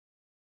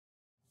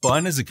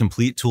Bun is a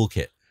complete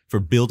toolkit for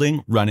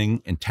building,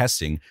 running, and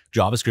testing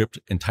JavaScript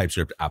and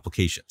TypeScript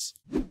applications.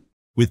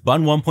 With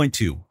Bun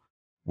 1.2,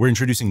 we're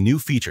introducing new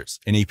features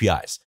and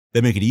APIs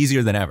that make it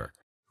easier than ever.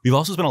 We've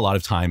also spent a lot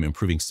of time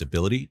improving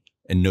stability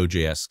and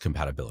Node.js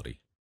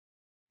compatibility.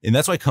 And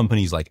that's why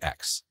companies like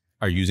X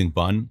are using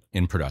Bun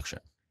in production.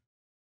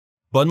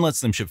 Bun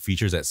lets them ship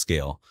features at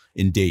scale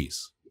in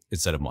days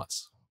instead of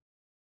months.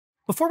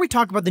 Before we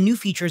talk about the new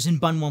features in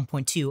Bun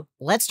 1.2,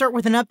 let's start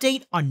with an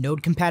update on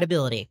Node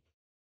compatibility.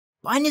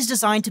 Bun is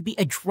designed to be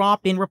a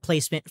drop-in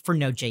replacement for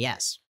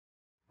Node.js.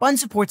 Bun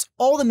supports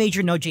all the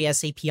major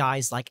Node.js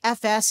APIs like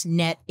FS,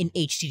 Net, and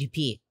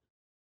HTTP.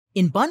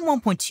 In Bun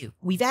 1.2,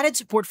 we've added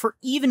support for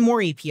even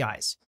more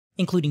APIs,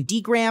 including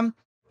dgram,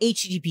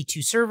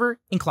 HTTP2 server,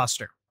 and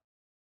cluster.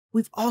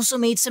 We've also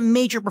made some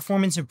major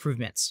performance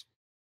improvements.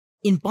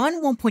 In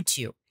Bun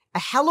 1.2, a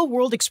Hello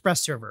World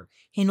Express server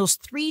handles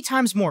 3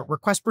 times more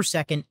requests per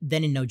second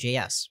than in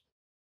Node.js.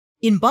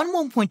 In Bun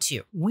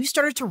 1.2, we've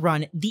started to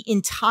run the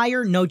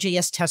entire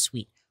Node.js test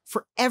suite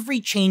for every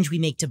change we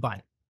make to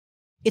Bun.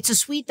 It's a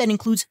suite that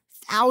includes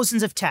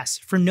thousands of tests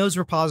from Node's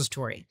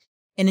repository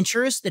and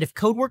ensures that if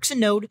code works in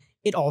Node,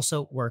 it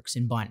also works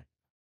in Bun.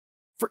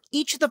 For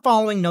each of the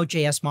following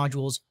Node.js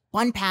modules,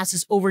 Bun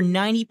passes over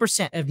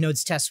 90% of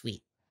Node's test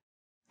suite.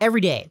 Every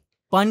day,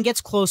 Bun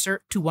gets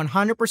closer to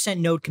 100%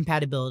 Node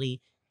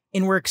compatibility,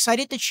 and we're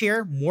excited to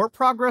share more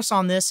progress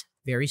on this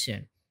very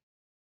soon.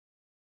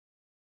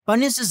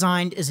 Bun is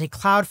designed as a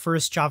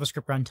cloud-first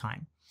JavaScript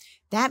runtime.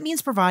 That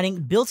means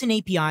providing built-in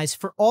APIs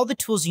for all the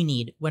tools you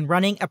need when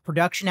running a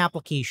production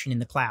application in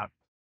the cloud.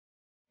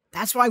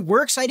 That's why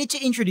we're excited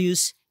to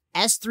introduce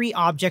S3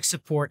 object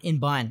support in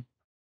Bun.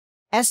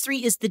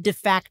 S3 is the de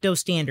facto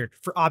standard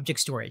for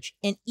object storage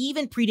and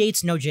even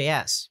predates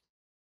Node.js.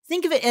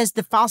 Think of it as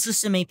the file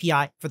system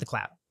API for the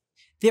cloud.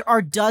 There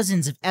are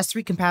dozens of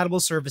S3 compatible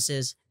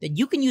services that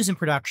you can use in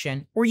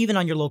production or even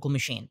on your local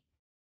machine.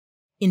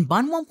 In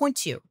Bun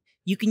 1.2,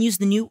 you can use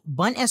the new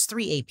Bun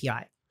S3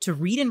 API to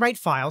read and write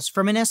files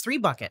from an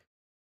S3 bucket.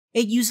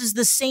 It uses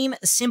the same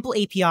simple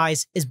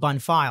APIs as Bun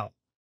file.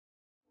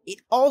 It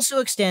also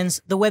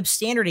extends the web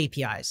standard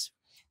APIs.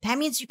 That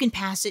means you can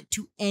pass it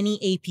to any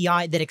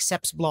API that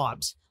accepts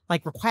blobs,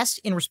 like request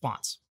and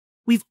response.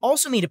 We've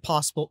also made it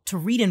possible to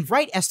read and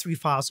write S3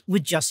 files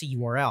with just a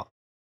URL.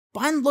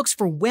 Bun looks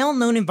for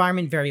well-known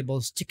environment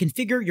variables to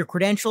configure your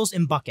credentials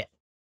in bucket.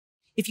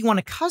 If you want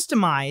to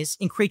customize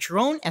and create your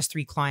own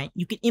S3 client,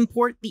 you can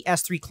import the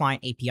S3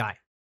 client API.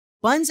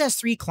 Bun's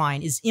S3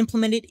 client is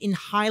implemented in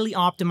highly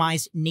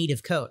optimized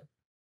native code.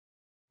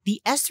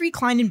 The S3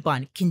 client in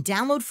Bun can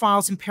download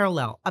files in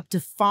parallel up to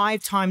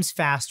 5 times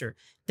faster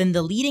than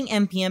the leading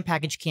npm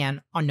package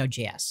can on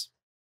Node.js.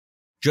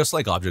 Just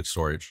like object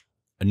storage,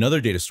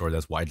 another data store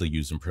that's widely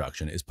used in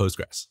production is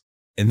Postgres.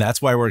 And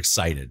that's why we're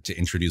excited to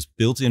introduce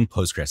built-in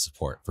Postgres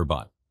support for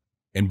Bun.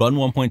 In Bun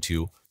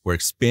 1.2, we're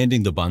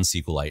expanding the Bun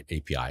SQLite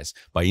APIs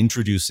by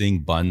introducing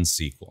Bun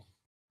SQL.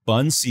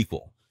 Bun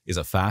SQL is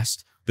a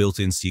fast,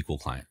 built-in SQL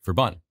client for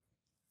Bun.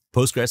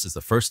 Postgres is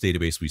the first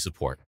database we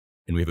support,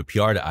 and we have a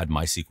PR to add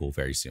MySQL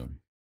very soon.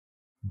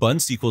 Bun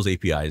SQL's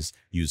APIs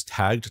use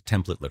tagged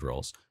template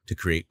literals to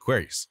create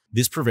queries.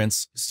 This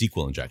prevents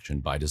SQL injection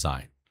by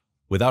design,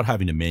 without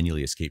having to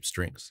manually escape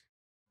strings.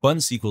 Bun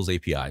SQL's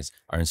APIs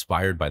are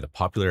inspired by the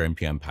popular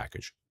npm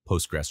package,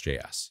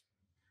 Postgres.js.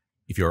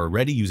 If you're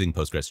already using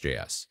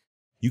Postgres.js,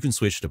 you can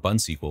switch to Bun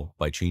SQL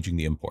by changing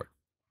the import.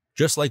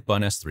 Just like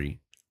Bun S3,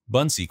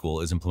 Bun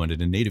SQL is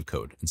implemented in native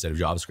code instead of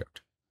JavaScript.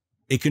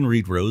 It can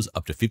read rows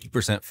up to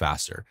 50%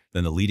 faster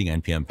than the leading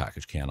npm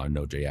package can on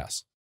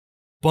Node.js.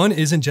 Bun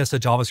isn't just a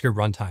JavaScript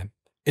runtime.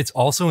 It's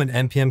also an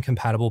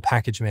npm-compatible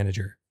package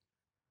manager.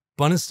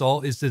 Bun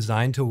install is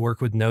designed to work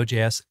with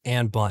Node.js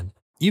and Bun.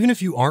 Even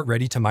if you aren't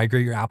ready to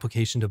migrate your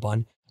application to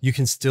Bun, you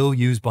can still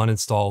use Bun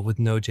install with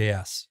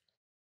Node.js.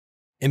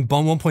 In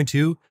Bun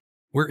 1.2,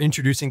 we're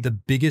introducing the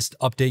biggest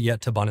update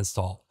yet to Bun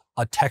install,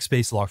 a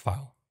text-based log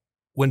file.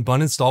 When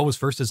Bun install was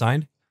first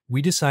designed,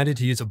 we decided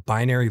to use a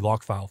binary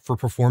log file for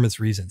performance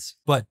reasons.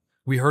 But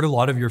we heard a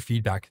lot of your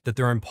feedback that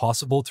they're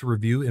impossible to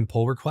review in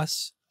pull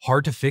requests,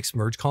 hard to fix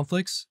merge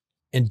conflicts,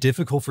 and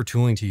difficult for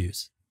tooling to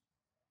use.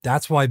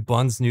 That's why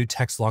Bun's new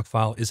text log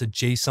file is a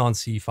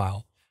JSON-C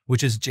file,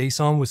 which is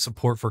JSON with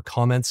support for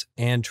comments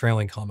and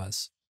trailing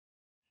commas.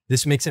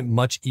 This makes it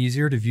much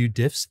easier to view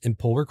diffs in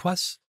pull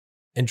requests,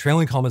 and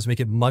trailing commas make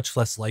it much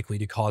less likely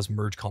to cause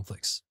merge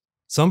conflicts.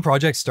 Some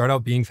projects start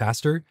out being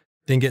faster,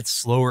 then get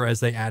slower as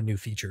they add new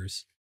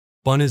features.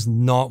 Bun is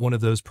not one of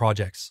those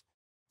projects.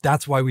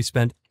 That's why we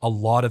spent a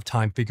lot of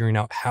time figuring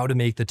out how to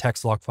make the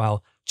text log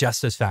file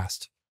just as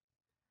fast.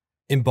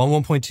 In Bun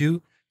 1.2,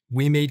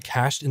 we made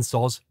cached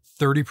installs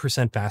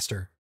 30%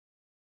 faster.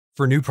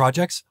 For new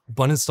projects,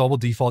 Bun install will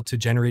default to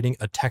generating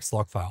a text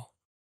log file.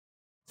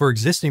 For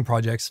existing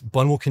projects,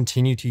 Bun will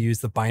continue to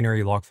use the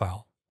binary log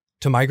file.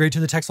 To migrate to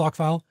the text log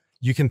file,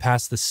 you can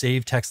pass the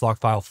save text log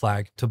file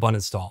flag to Bun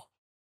install.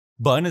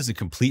 Bun is a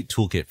complete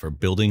toolkit for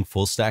building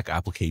full-stack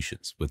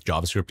applications with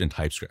JavaScript and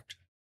TypeScript.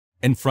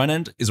 And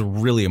front-end is a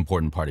really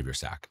important part of your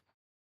stack.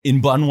 In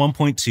Bun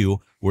 1.2,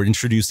 we're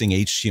introducing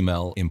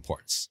HTML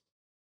imports.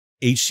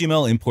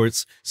 HTML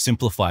imports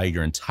simplify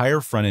your entire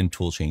front-end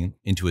toolchain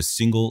into a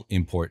single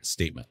import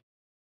statement.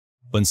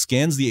 Bun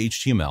scans the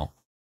HTML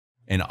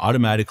and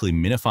automatically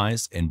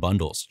minifies and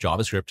bundles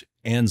JavaScript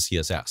and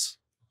CSS.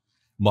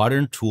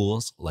 Modern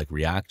tools like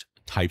React,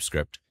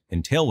 TypeScript,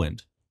 and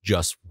Tailwind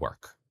just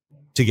work.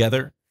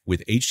 Together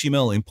with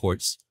HTML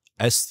imports,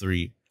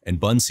 S3, and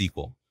Bun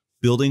SQL,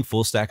 building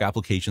full-stack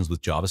applications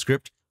with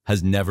JavaScript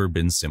has never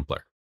been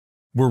simpler.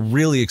 We're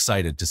really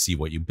excited to see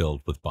what you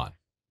build with Bun.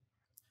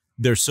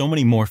 There's so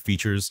many more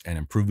features and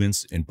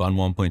improvements in Bun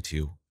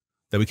 1.2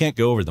 that we can't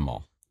go over them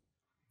all.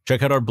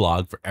 Check out our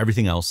blog for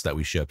everything else that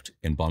we shipped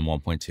in Bun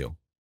 1.2.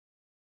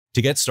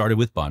 To get started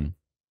with Bun,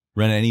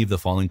 run any of the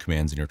following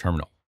commands in your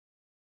terminal.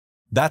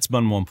 That's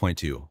Bun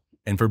 1.2,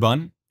 and for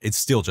Bun, it's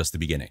still just the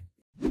beginning.